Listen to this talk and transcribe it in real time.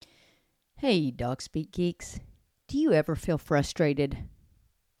Hey, Dog Speak Geeks. Do you ever feel frustrated?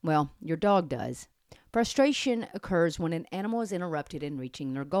 Well, your dog does. Frustration occurs when an animal is interrupted in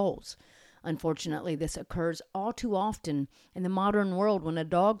reaching their goals. Unfortunately, this occurs all too often in the modern world when a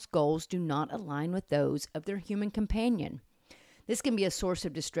dog's goals do not align with those of their human companion. This can be a source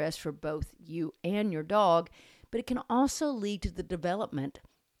of distress for both you and your dog, but it can also lead to the development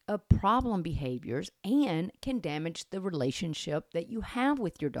of problem behaviors and can damage the relationship that you have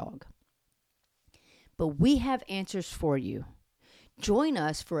with your dog. But we have answers for you. Join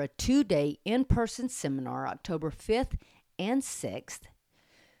us for a 2-day in-person seminar October 5th and 6th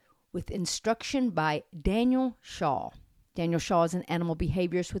with instruction by Daniel Shaw. Daniel Shaw is an animal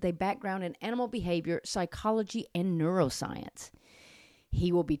behaviorist with a background in animal behavior, psychology, and neuroscience.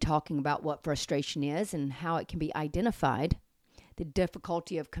 He will be talking about what frustration is and how it can be identified, the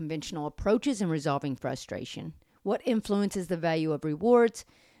difficulty of conventional approaches in resolving frustration, what influences the value of rewards,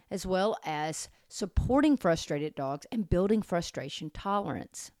 as well as supporting frustrated dogs and building frustration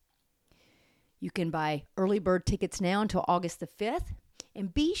tolerance. You can buy early bird tickets now until August the 5th,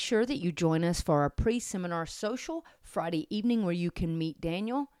 and be sure that you join us for our pre-seminar social Friday evening where you can meet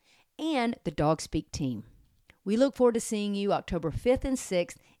Daniel and the Dog Speak team. We look forward to seeing you October 5th and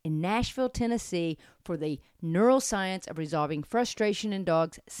 6th in Nashville, Tennessee for the Neuroscience of Resolving Frustration in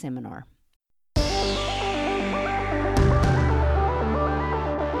Dogs seminar.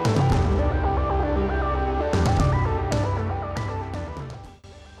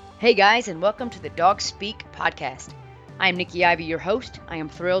 Hey guys, and welcome to the Dog Speak podcast. I am Nikki Ivy, your host. I am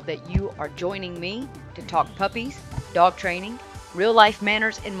thrilled that you are joining me to talk puppies, dog training, real life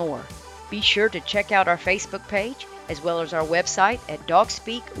manners, and more. Be sure to check out our Facebook page as well as our website at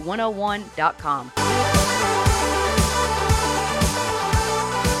dogspeak101.com.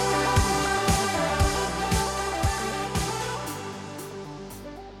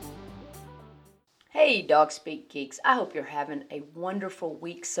 Hey, Dog Speak Geeks. I hope you're having a wonderful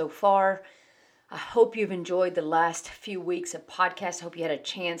week so far. I hope you've enjoyed the last few weeks of podcasts. I hope you had a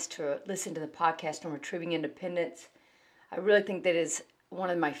chance to listen to the podcast on Retrieving Independence. I really think that is one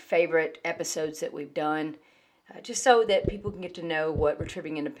of my favorite episodes that we've done, just so that people can get to know what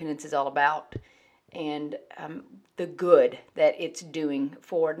Retrieving Independence is all about and the good that it's doing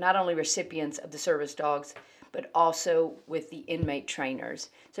for not only recipients of the service dogs, but also with the inmate trainers.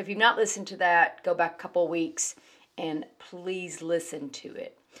 So if you've not listened to that, go back a couple weeks and please listen to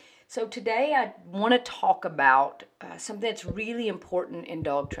it. So today I want to talk about something that's really important in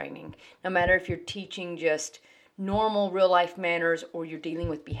dog training, no matter if you're teaching just normal real life manners or you're dealing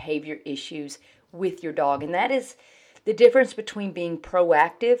with behavior issues with your dog. And that is the difference between being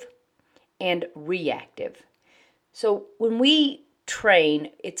proactive and reactive. So when we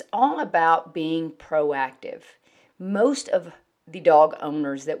train, it's all about being proactive. Most of the dog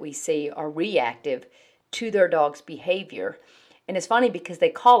owners that we see are reactive to their dog's behavior. And it's funny because they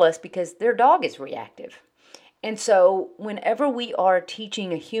call us because their dog is reactive. And so whenever we are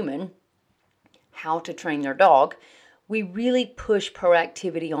teaching a human how to train their dog, we really push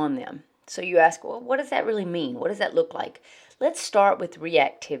proactivity on them. So you ask, well, what does that really mean? What does that look like? Let's start with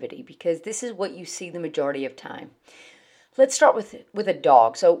reactivity because this is what you see the majority of time. Let's start with a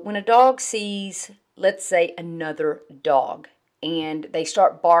dog. So when a dog sees, let's say, another dog, and they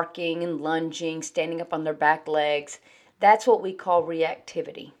start barking and lunging, standing up on their back legs, that's what we call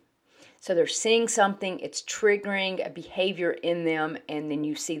reactivity. So they're seeing something, it's triggering a behavior in them, and then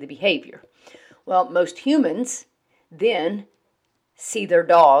you see the behavior. Well, most humans then see their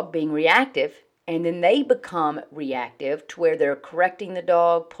dog being reactive, and then they become reactive to where they're correcting the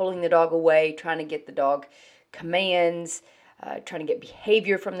dog, pulling the dog away, trying to get the dog commands, trying to get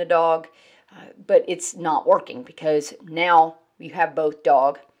behavior from the dog, but it's not working because now you have both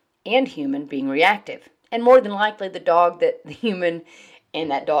dog and human being reactive. And more than likely, the dog that the human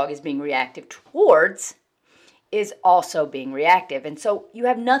and that dog is being reactive towards is also being reactive. And so you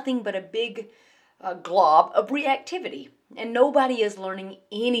have nothing but a big glob of reactivity, and nobody is learning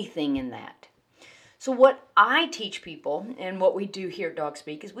anything in that. So what I teach people, and what we do here at Dog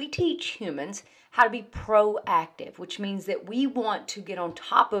Speak, is we teach humans how to be proactive, which means that we want to get on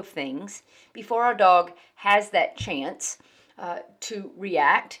top of things before our dog has that chance to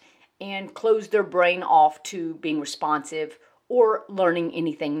react and close their brain off to being responsive or learning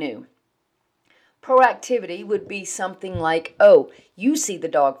anything new. Proactivity would be something like, oh, you see the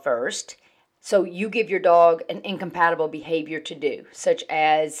dog first, so you give your dog an incompatible behavior to do, such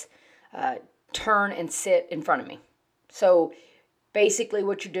as turn and sit in front of me. So basically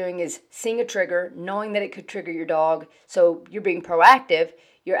what you're doing is seeing a trigger, knowing that it could trigger your dog, so you're being proactive,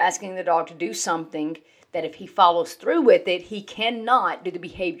 you're asking the dog to do something that if he follows through with it, he cannot do the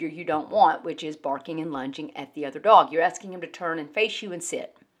behavior you don't want, which is barking and lunging at the other dog. You're asking him to turn and face you and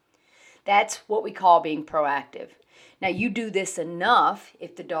sit. That's what we call being proactive. Now, you do this enough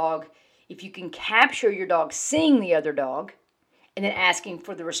if you can capture your dog seeing the other dog and then asking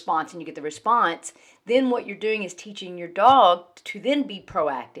for the response and you get the response, then what you're doing is teaching your dog to then be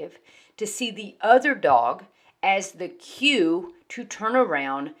proactive, to see the other dog as the cue to turn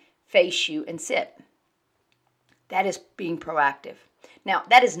around, face you, and sit. That is being proactive. Now,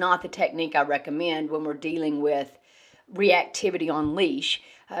 that is not the technique I recommend when we're dealing with reactivity on leash,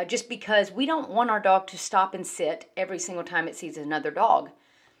 just because we don't want our dog to stop and sit every single time it sees another dog.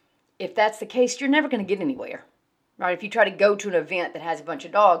 If that's the case, you're never going to get anywhere, right? If you try to go to an event that has a bunch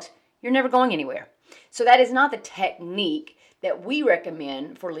of dogs, you're never going anywhere. So that is not the technique that we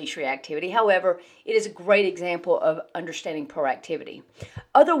recommend for leash reactivity. However, it is a great example of understanding proactivity.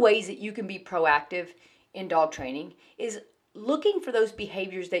 Other ways that you can be proactive in dog training is looking for those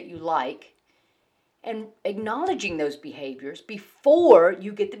behaviors that you like and acknowledging those behaviors before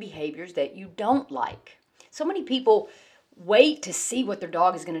you get the behaviors that you don't like. So many people wait to see what their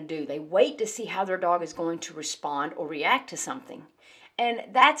dog is going to do. They wait to see how their dog is going to respond or react to something. And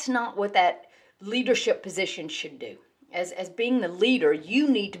that's not what that leadership position should do. As being the leader, you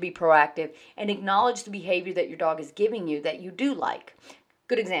need to be proactive and acknowledge the behavior that your dog is giving you that you do like.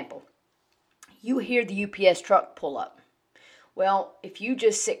 Good example. You hear the UPS truck pull up. Well, if you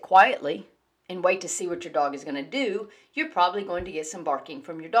just sit quietly and wait to see what your dog is going to do, you're probably going to get some barking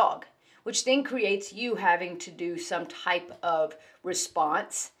from your dog, which then creates you having to do some type of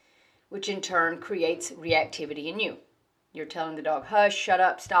response, which in turn creates reactivity in you. You're telling the dog, hush, shut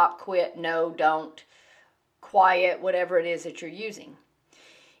up, stop, quit, no, don't, quiet, whatever it is that you're using.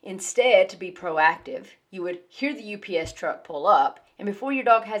 Instead, to be proactive, you would hear the UPS truck pull up, and before your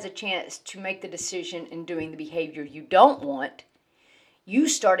dog has a chance to make the decision in doing the behavior you don't want, you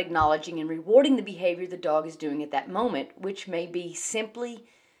start acknowledging and rewarding the behavior the dog is doing at that moment, which may be simply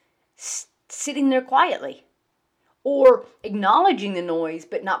sitting there quietly or acknowledging the noise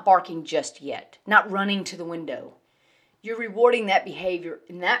but not barking just yet, not running to the window. You're rewarding that behavior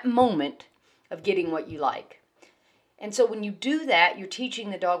in that moment of getting what you like. And so when you do that, you're teaching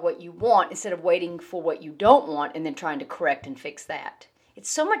the dog what you want instead of waiting for what you don't want and then trying to correct and fix that.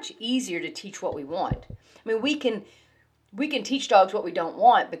 It's so much easier to teach what we want. I mean, we can teach dogs what we don't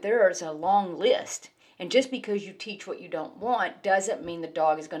want, but there is a long list. And just because you teach what you don't want doesn't mean the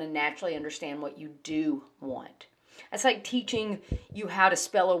dog is going to naturally understand what you do want. That's like teaching you how to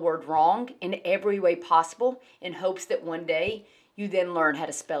spell a word wrong in every way possible in hopes that one day you then learn how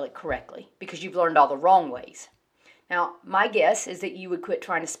to spell it correctly because you've learned all the wrong ways. Now, my guess is that you would quit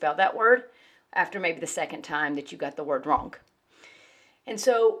trying to spell that word after maybe the second time that you got the word wrong. And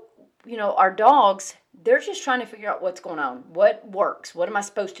so, our dogs, they're just trying to figure out what's going on, what works, what am I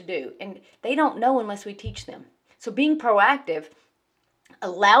supposed to do? And they don't know unless we teach them. So being proactive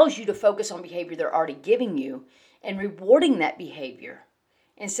allows you to focus on behavior they're already giving you and rewarding that behavior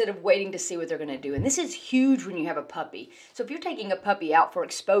instead of waiting to see what they're going to do. And this is huge when you have a puppy. So if you're taking a puppy out for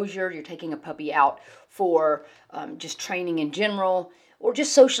exposure, you're taking a puppy out for just training in general, or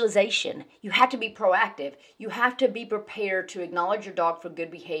just socialization, you have to be proactive. You have to be prepared to acknowledge your dog for good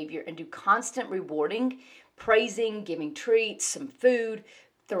behavior and do constant rewarding, praising, giving treats, some food,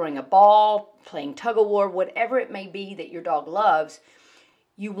 throwing a ball, playing tug of war, whatever it may be that your dog loves.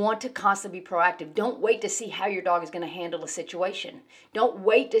 You want to constantly be proactive. Don't wait to see how your dog is going to handle a situation. Don't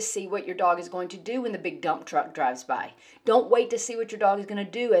wait to see what your dog is going to do when the big dump truck drives by. Don't wait to see what your dog is going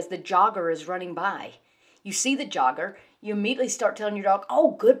to do as the jogger is running by. You see the jogger, you immediately start telling your dog,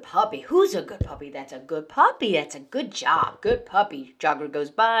 oh, good puppy. Who's a good puppy? That's a good puppy. That's a good job. Good puppy. Jogger goes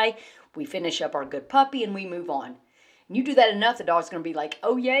by, we finish up our good puppy, and we move on. And you do that enough, the dog's going to be like,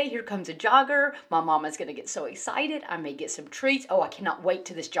 oh, yay, here comes a jogger. My mama's going to get so excited. I may get some treats. Oh, I cannot wait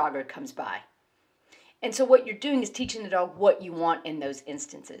till this jogger comes by. And so what you're doing is teaching the dog what you want in those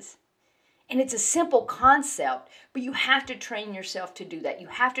instances. And it's a simple concept, but you have to train yourself to do that. You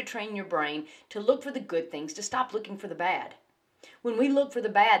have to train your brain to look for the good things, to stop looking for the bad. When we look for the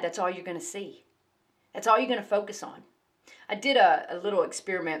bad, that's all you're going to see. That's all you're going to focus on. I did a little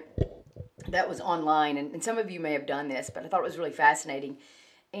experiment that was online, and some of you may have done this, but I thought it was really fascinating.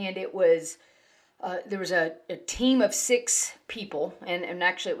 And it was, there was a team of 6 people, and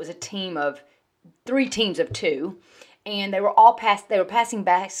actually it was a team of 3 teams of 2, and they were passing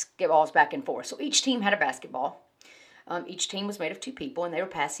basketballs back and forth. So each team had a basketball. Each team was made of 2 people, and they were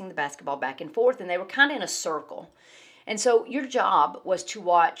passing the basketball back and forth, and they were kind of in a circle. And so your job was to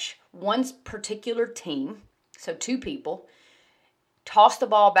watch one particular team, so 2 people, toss the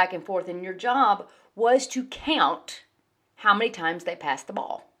ball back and forth, and your job was to count how many times they passed the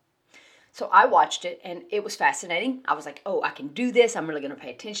ball. So I watched it, and it was fascinating. I was like, oh, I can do this. I'm really going to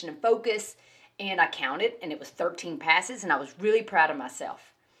pay attention and focus. And I counted, and it was 13 passes, and I was really proud of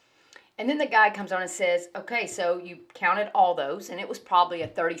myself. And then the guy comes on and says, okay, so you counted all those, and it was probably a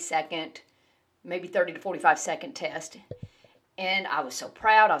 30-second, maybe 30 to 45-second test. And I was so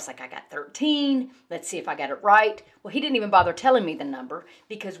proud. I was like, I got 13. Let's see if I got it right. Well, he didn't even bother telling me the number,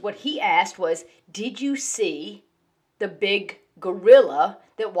 because what he asked was, did you see the big gorilla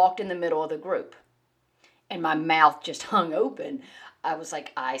that walked in the middle of the group? And my mouth just hung open. I was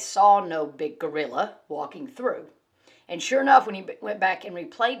like, I saw no big gorilla walking through. And sure enough, when he went back and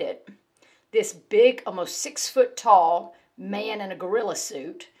replayed it, this big, almost 6 foot tall man in a gorilla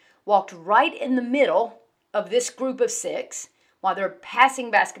suit walked right in the middle of this group of 6 while they're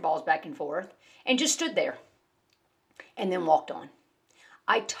passing basketballs back and forth, and just stood there and then walked on.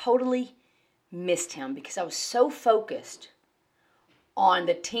 I totally missed him because I was so focused on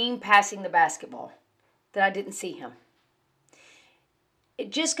the team passing the basketball that I didn't see him.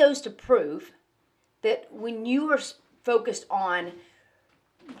 It just goes to prove that when you are focused on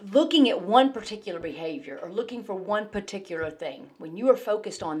looking at one particular behavior or looking for one particular thing, when you are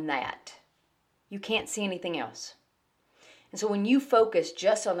focused on that, you can't see anything else. And so when you focus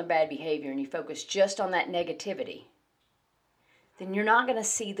just on the bad behavior and you focus just on that negativity, then you're not going to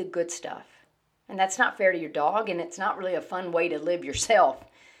see the good stuff. And that's not fair to your dog, and it's not really a fun way to live yourself.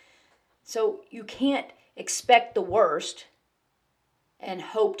 So you can't expect the worst and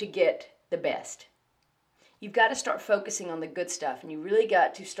hope to get the best. You've got to start focusing on the good stuff, and you really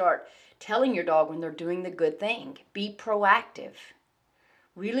got to start telling your dog when they're doing the good thing. Be proactive.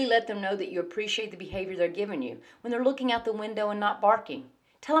 Really let them know that you appreciate the behavior they're giving you. When they're looking out the window and not barking,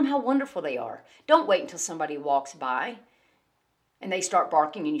 tell them how wonderful they are. Don't wait until somebody walks by and they start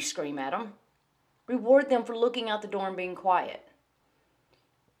barking and you scream at them. Reward them for looking out the door and being quiet.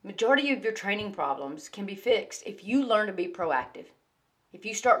 Majority of your training problems can be fixed if you learn to be proactive. If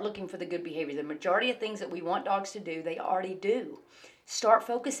you start looking for the good behavior, the majority of things that we want dogs to do, they already do. Start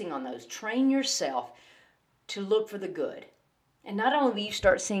focusing on those. Train yourself to look for the good. And not only will you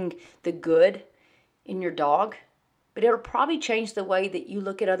start seeing the good in your dog, but it'll probably change the way that you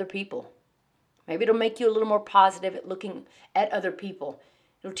look at other people. Maybe it'll make you a little more positive at looking at other people.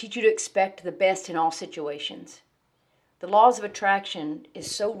 It'll teach you to expect the best in all situations. The laws of attraction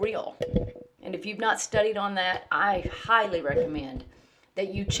is so real. And if you've not studied on that, I highly recommend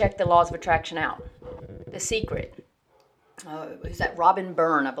that you check the laws of attraction out. The Secret. Who's that? Robin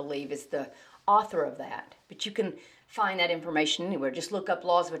Byrne, I believe, is the author of that. But you can find that information anywhere. Just look up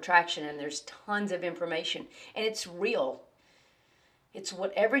laws of attraction and there's tons of information. And it's real. It's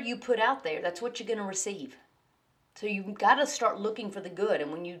whatever you put out there, that's what you're going to receive. So you've got to start looking for the good.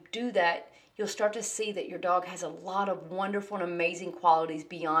 And when you do that, you'll start to see that your dog has a lot of wonderful and amazing qualities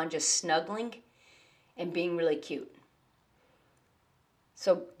beyond just snuggling and being really cute.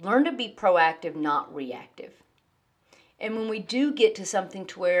 So learn to be proactive, not reactive. And when we do get to something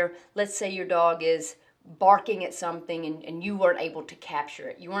to where, let's say your dog is barking at something and you weren't able to capture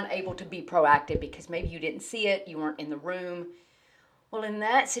it. You weren't able to be proactive because maybe you didn't see it, you weren't in the room. Well, in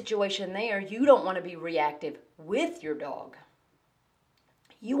that situation there, you don't want to be reactive with your dog.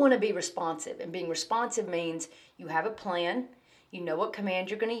 You want to be responsive. And being responsive means you have a plan, you know what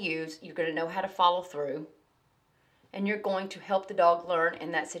command you're going to use, you're going to know how to follow through, and you're going to help the dog learn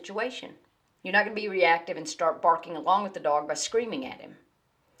in that situation. You're not going to be reactive and start barking along with the dog by screaming at him.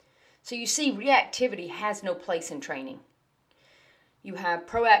 So you see, reactivity has no place in training. You have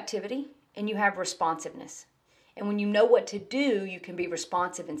proactivity and you have responsiveness. And when you know what to do, you can be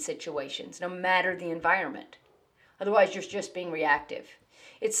responsive in situations, no matter the environment. Otherwise, you're just being reactive.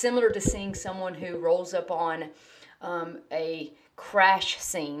 It's similar to seeing someone who rolls up on a crash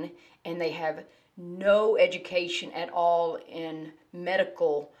scene and they have no education at all in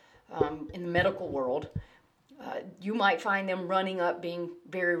medical, in the medical world. You might find them running up being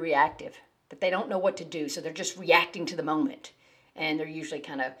very reactive, that they don't know what to do, so they're just reacting to the moment. And they're usually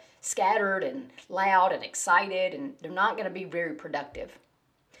kind of scattered and loud and excited, and they're not going to be very productive.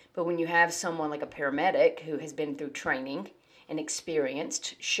 But when you have someone like a paramedic who has been through training and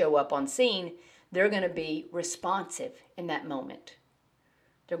experienced show up on scene, they're going to be responsive in that moment.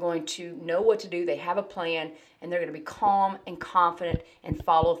 They're going to know what to do, they have a plan, and they're going to be calm and confident and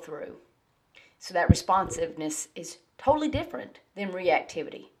follow through. So that responsiveness is totally different than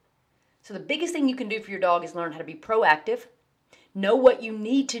reactivity. So the biggest thing you can do for your dog is learn how to be proactive. Know what you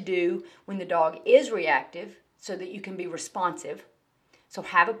need to do when the dog is reactive so that you can be responsive. So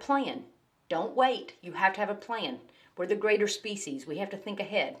have a plan. Don't wait. You have to have a plan. We're the greater species. We have to think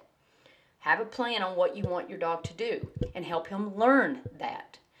ahead. Have a plan on what you want your dog to do and help him learn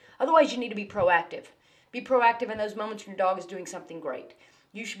that. Otherwise, you need to be proactive. Be proactive in those moments when your dog is doing something great.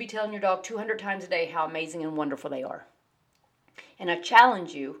 You should be telling your dog 200 times a day how amazing and wonderful they are. And I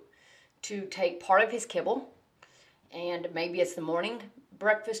challenge you to take part of his kibble, and maybe it's the morning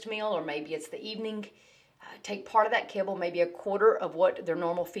breakfast meal or maybe it's the evening. Take part of that kibble, maybe a quarter of what their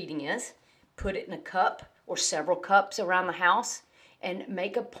normal feeding is, put it in a cup or several cups around the house, and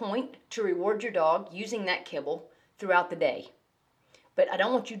make a point to reward your dog using that kibble throughout the day. But I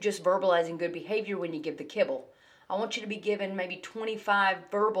don't want you just verbalizing good behavior when you give the kibble. I want you to be given maybe 25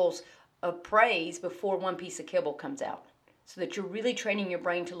 verbals of praise before one piece of kibble comes out, so that you're really training your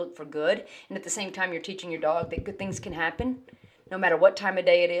brain to look for good, and at the same time you're teaching your dog that good things can happen no matter what time of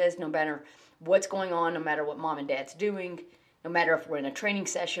day it is, no matter what's going on, no matter what mom and dad's doing, no matter if we're in a training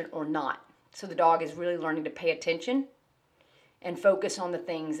session or not. So the dog is really learning to pay attention and focus on the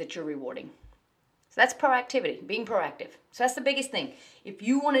things that you're rewarding. So that's proactivity, being proactive. So that's the biggest thing. If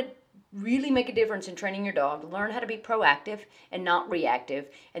you want to really make a difference in training your dog, learn how to be proactive and not reactive.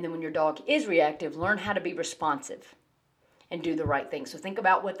 And then when your dog is reactive, learn how to be responsive and do the right thing. So think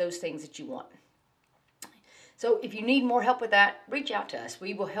about what those things that you want. So if you need more help with that, reach out to us.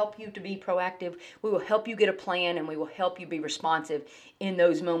 We will help you to be proactive. We will help you get a plan, and we will help you be responsive in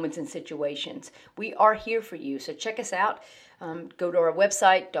those moments and situations. We are here for you. So check us out. Go to our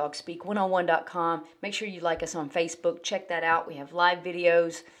website, dogspeak101.com. Make sure you like us on Facebook. Check that out. We have live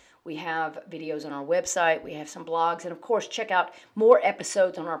videos. We have videos on our website. We have some blogs. And, of course, check out more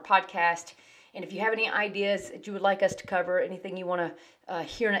episodes on our podcast. And if you have any ideas that you would like us to cover, anything you want to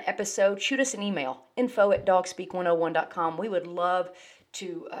hear in an episode, shoot us an email, info@dogspeak101.com. We would love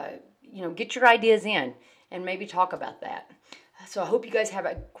to, get your ideas in and maybe talk about that. So I hope you guys have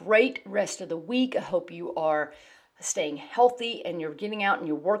a great rest of the week. I hope you are staying healthy and you're getting out and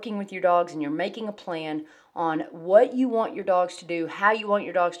you're working with your dogs and you're making a plan on what you want your dogs to do, how you want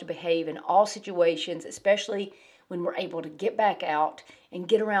your dogs to behave in all situations, especially when we're able to get back out and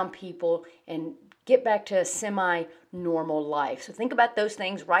get around people and get back to a semi-normal life. So think about those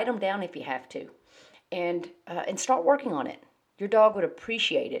things, write them down if you have to, and start working on it. Your dog would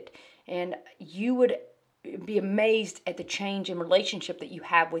appreciate it, and you would be amazed at the change in relationship that you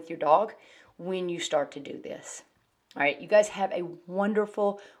have with your dog when you start to do this. All right, you guys have a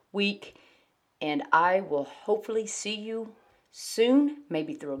wonderful week, and I will hopefully see you soon,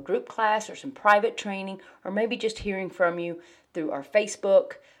 maybe through a group class or some private training, or maybe just hearing from you through our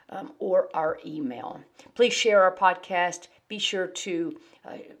Facebook or our email. Please share our podcast. Be sure to,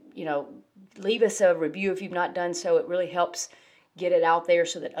 leave us a review if you've not done so. It really helps get it out there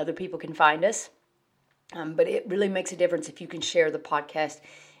so that other people can find us. But it really makes a difference if you can share the podcast.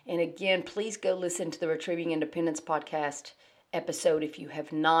 And again, please go listen to the Retrieving Independence podcast episode if you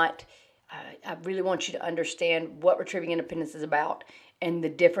have not. I really want you to understand what Retrieving Independence is about and the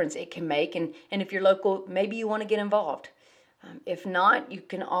difference it can make. And if you're local, maybe you want to get involved. If not, you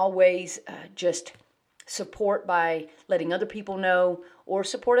can always just support by letting other people know or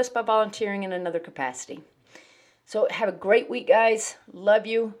support us by volunteering in another capacity. So have a great week, guys. Love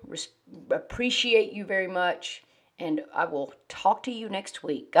you. Appreciate you very much. And I will talk to you next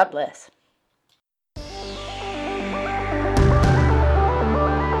week. God bless.